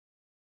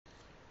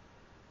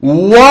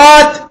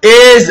What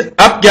is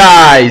up,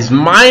 guys?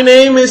 My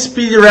name is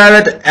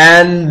Speedy-Rabbit,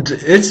 and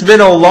it's been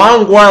a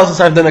long while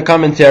since I've done a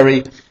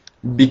commentary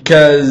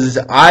because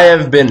I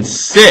have been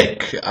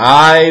sick.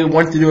 I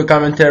wanted to do a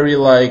commentary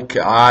like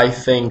I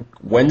think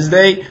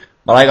Wednesday,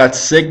 but I got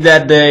sick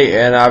that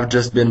day and I've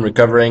just been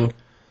recovering.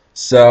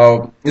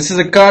 So this is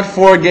a CoD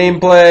 4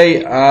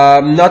 gameplay.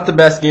 Not the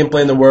best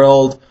gameplay in the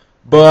world.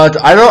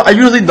 But I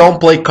usually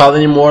don't play CoD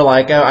anymore.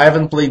 Like I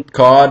haven't played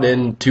CoD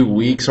in 2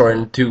 weeks, or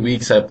in 2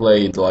 weeks I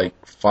played like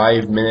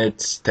 5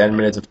 minutes, 10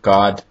 minutes of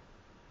CoD,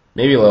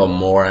 maybe a little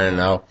more. I don't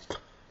know.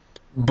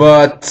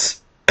 But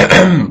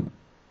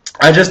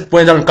I just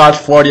went on CoD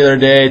 4 the other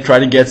day, tried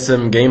to get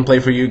some gameplay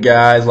for you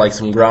guys, like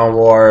some ground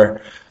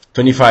war,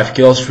 25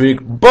 kill streak.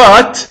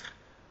 But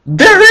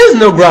there is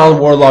no ground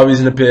war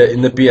lobbies in the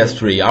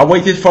PS3. I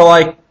waited for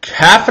like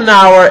half an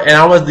hour and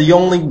I was the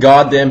only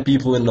goddamn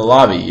people in the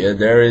lobby.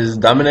 There is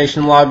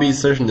domination lobbies,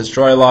 search and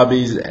destroy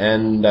lobbies,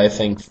 and I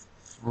think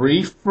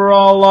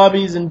free-for-all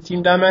lobbies in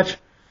team deathmatch.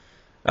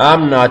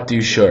 I'm not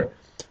too sure.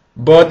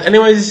 But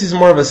anyways, this is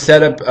more of a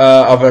setup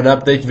of an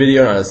update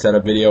video, not a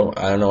setup video.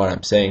 I don't know what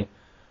I'm saying.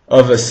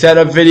 Of a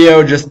setup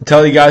video, just to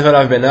tell you guys what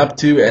I've been up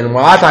to and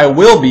what I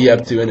will be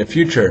up to in the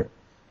future.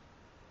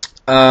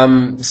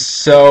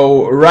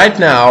 So right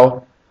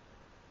now,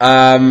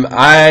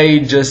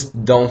 I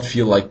just don't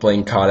feel like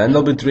playing CoD.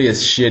 NW3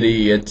 is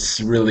shitty,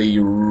 it's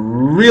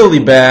really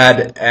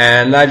bad,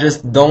 and I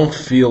just don't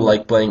feel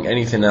like playing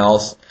anything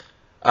else.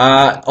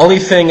 Only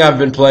thing I've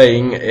been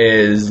playing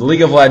is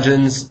League of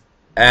Legends,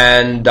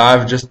 and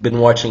I've just been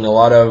watching a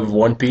lot of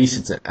One Piece.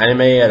 It's an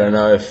anime, I don't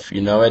know if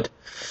you know it.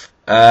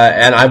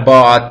 And I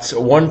bought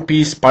One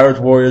Piece Pirate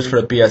Warriors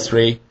for the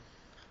PS3.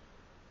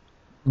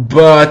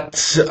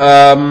 But,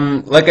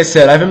 like I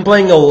said, I've been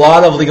playing a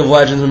lot of League of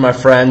Legends with my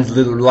friends,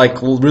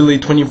 like really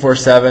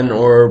 24/7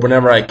 or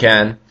whenever I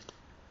can.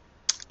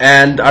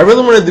 And I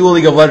really want to do a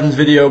League of Legends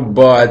video,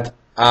 but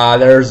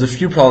there's a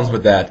few problems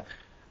with that.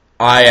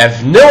 I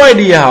have no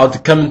idea how to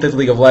commentate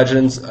League of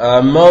Legends.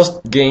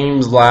 Most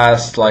games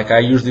last, like I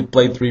usually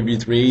play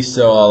 3v3,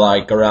 so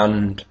like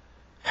around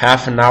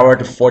half an hour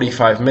to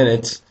 45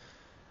 minutes.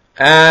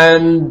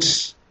 And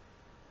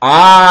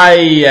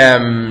I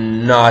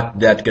am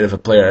not that good of a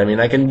player. I mean,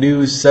 I can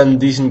do some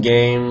decent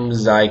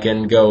games, I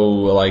can go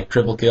like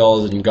triple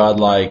kills and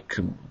godlike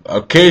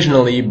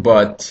occasionally,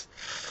 but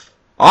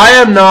I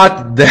am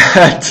not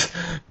that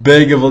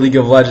big of a League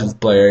of Legends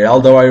player,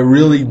 although I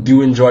really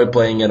do enjoy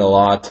playing it a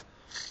lot.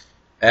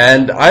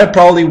 And I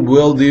probably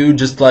will do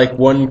just like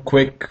one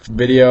quick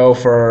video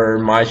for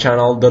my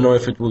channel. Don't know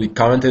if it will be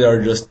commented or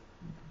just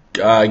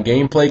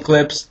gameplay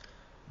clips.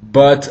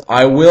 But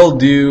I will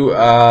do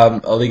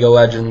a League of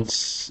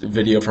Legends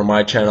video for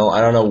my channel.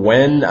 I don't know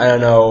when, I don't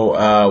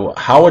know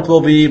how it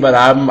will be, but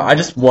I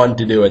just want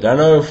to do it. I don't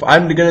know if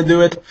I'm gonna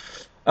do it.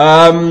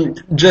 I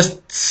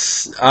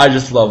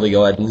just love League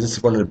of Legends.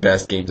 It's one of the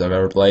best games I've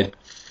ever played.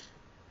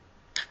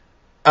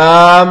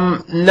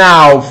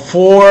 Now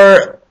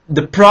for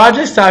the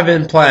projects I've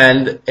been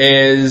planned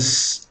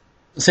is,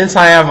 since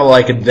I have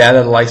like a dad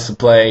that likes to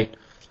play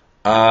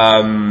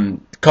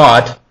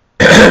CoD.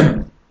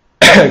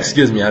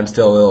 Excuse me, I'm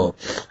still a little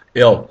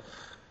ill.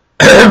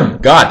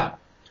 God.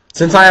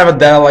 Since I have a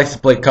dad that likes to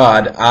play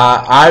CoD,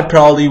 I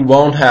probably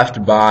won't have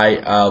to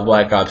buy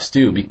Black Ops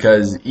 2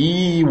 because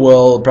he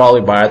will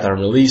probably buy it on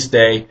release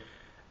day.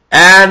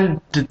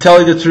 And to tell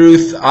you the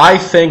truth, I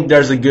think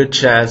there's a good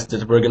chance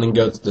that we're gonna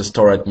go to the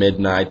store at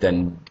midnight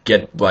and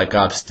get Black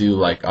Ops 2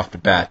 like off the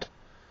bat.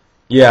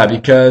 Yeah,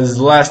 because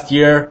last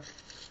year,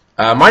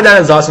 my dad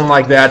is awesome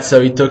like that,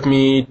 so he took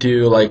me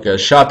to like a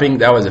shopping.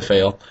 That was a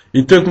fail.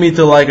 He took me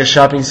to like a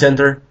shopping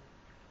center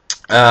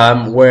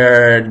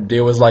where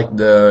there was like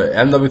the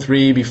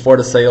MW3 before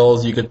the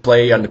sales. You could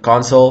play on the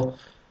console,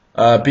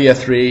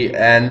 PS3,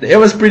 and it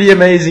was pretty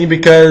amazing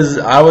because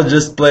I was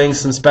just playing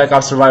some Spec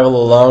Ops Survival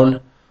alone.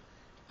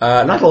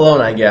 Not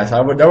alone, I guess.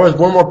 There was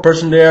one more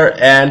person there,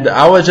 and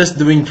I was just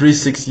doing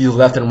 360s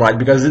left and right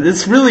because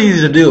it's really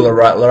easy to do.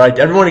 Right?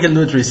 Everyone can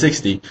do a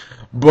 360.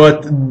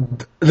 But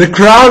the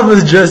crowd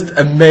was just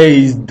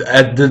amazed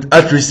at the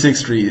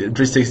 360.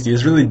 360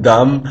 is really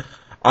dumb.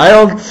 I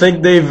don't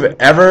think they've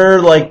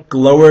ever like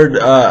lowered.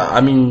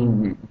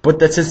 Put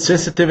that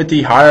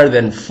sensitivity higher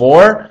than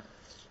 4.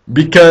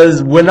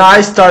 Because when I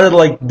started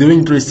like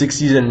doing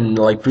 360s and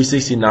like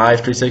 360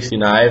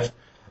 knife,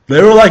 they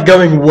were like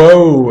going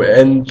whoa,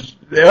 and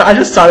I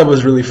just thought it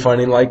was really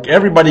funny. Like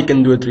everybody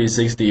can do a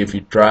 360 if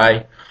you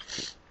try.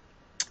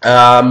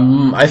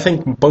 I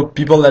think both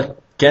people that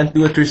can't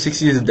do a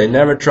 360 they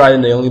never tried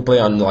and they only play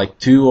on like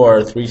 2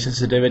 or 3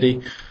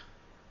 sensitivity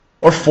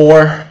or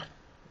 4.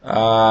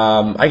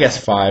 I guess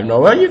 5.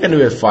 No, well, you can do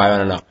it at 5. I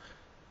don't know.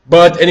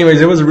 But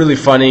anyways, it was really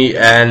funny,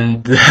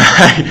 and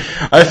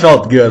I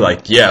felt good.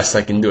 Like, yes,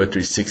 I can do a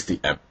 360.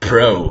 I'm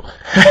pro.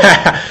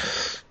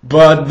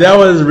 But that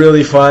was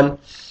really fun.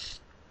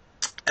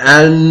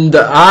 And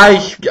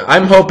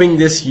I'm hoping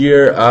this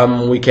year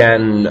we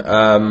can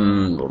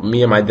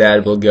me and my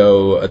dad will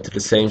go to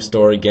the same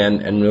store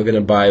again, and we're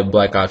gonna buy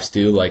Black Ops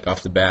 2 like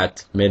off the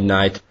bat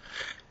midnight.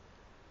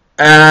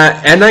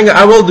 And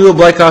I will do a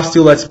Black Ops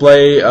 2 Let's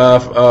Play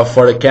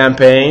for the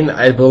campaign.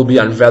 It will be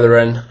on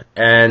Veteran,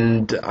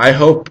 and I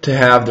hope to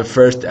have the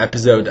first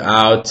episode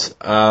out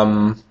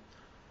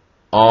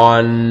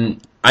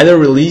on either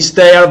release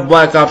day of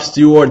Black Ops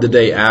 2 or the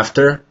day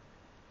after,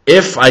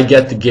 if I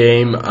get the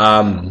game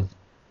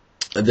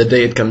the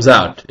day it comes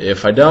out.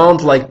 If I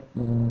don't, like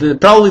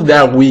probably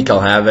that week I'll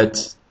have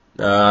it.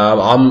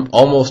 I'm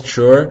almost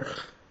sure.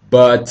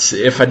 But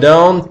if I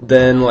don't,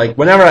 then like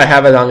whenever I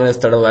have it, I'm gonna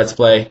start a Let's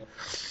Play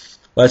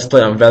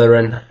on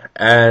Veteran,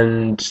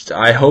 and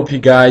I hope you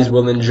guys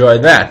will enjoy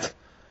that.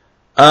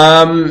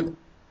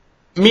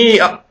 Me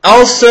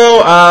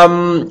also,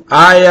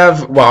 I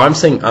have. Wow, I'm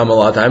saying a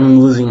lot. I'm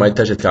losing my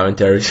touch at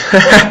commentaries.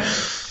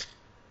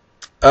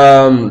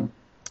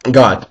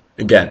 God,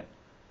 again.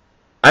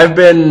 I've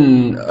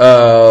been,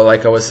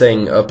 like I was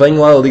saying, playing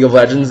a lot of League of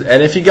Legends,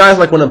 and if you guys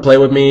like want to play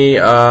with me,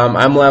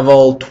 I'm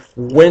level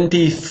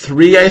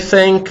 23, I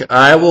think.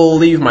 I will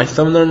leave my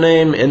thumbnail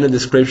name in the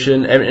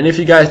description, and if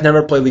you guys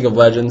never play League of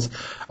Legends,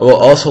 I will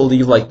also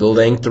leave like the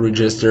link to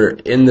register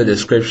in the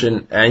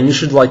description, and you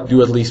should like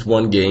do at least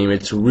one game.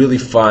 It's really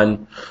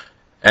fun,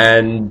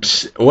 and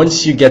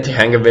once you get the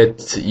hang of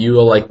it, you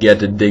will like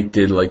get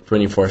addicted like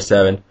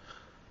 24/7.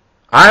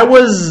 I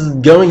was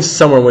going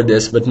somewhere with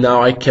this, but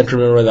now I can't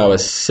remember what I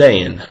was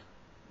saying.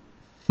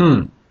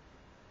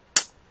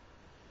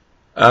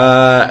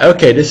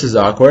 Okay, this is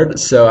awkward,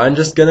 so I'm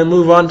just gonna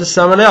move on to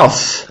someone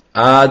else.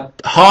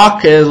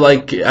 HawK is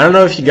like, I don't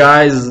know if you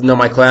guys know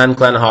my clan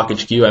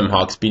HawK-HQ, I'm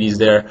HawK-Speedizz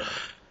there.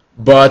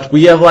 But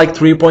we have like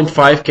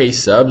 3.5k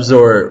subs,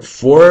 or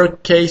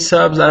 4k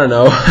subs, I don't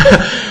know.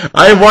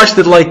 I watched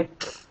it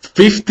like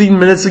 15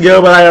 minutes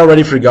ago, but I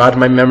already forgot,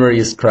 my memory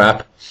is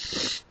crap.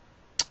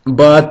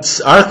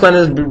 But our clan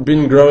has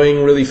been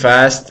growing really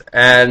fast,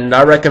 and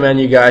I recommend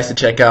you guys to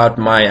check out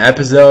my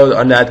episode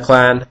on that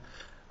clan,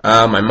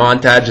 my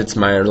montage. It's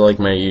my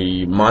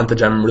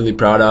montage I'm really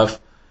proud of,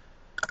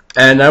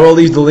 and I will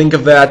leave the link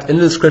of that in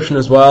the description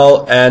as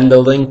well, and the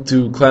link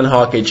to Clan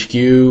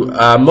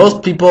HawK-HQ.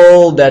 Most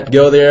people that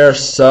go there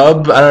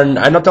sub. I'm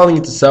not telling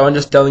you to sub. I'm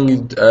just telling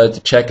you to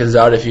check us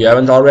out if you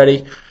haven't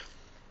already.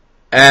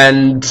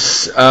 And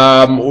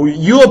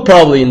you'll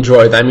probably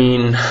enjoy it. I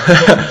mean,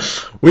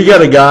 we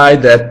got a guy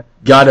that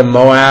got a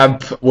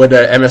Moab with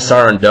an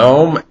MSR and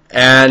Dome,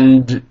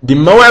 and the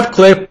Moab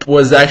clip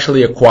was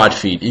actually a quad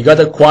feed. You got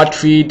a quad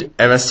feed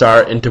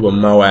MSR into a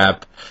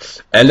Moab,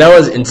 and that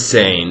was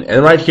insane.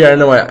 And right here, I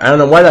don't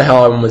know what the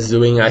hell I was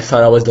doing. I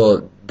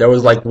thought there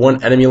was like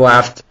one enemy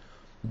left,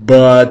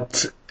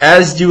 but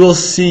as you will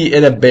see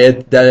in a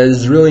bit, that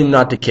is really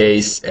not the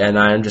case, and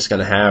I'm just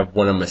gonna have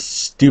one of my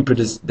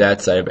stupidest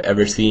deaths I've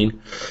ever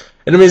seen.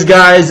 Anyways,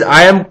 guys,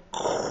 I am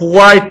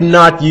quite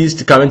not used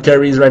to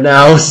commentaries right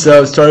now,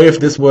 so sorry if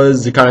this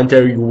was the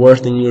commentary worse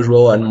than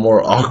usual and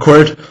more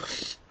awkward.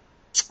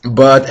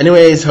 But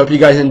anyways, hope you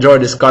guys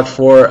enjoyed this CoD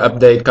 4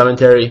 update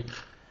commentary.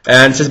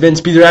 And this has been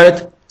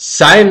Speedy-Rabbit,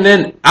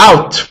 signing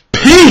out.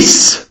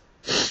 Peace!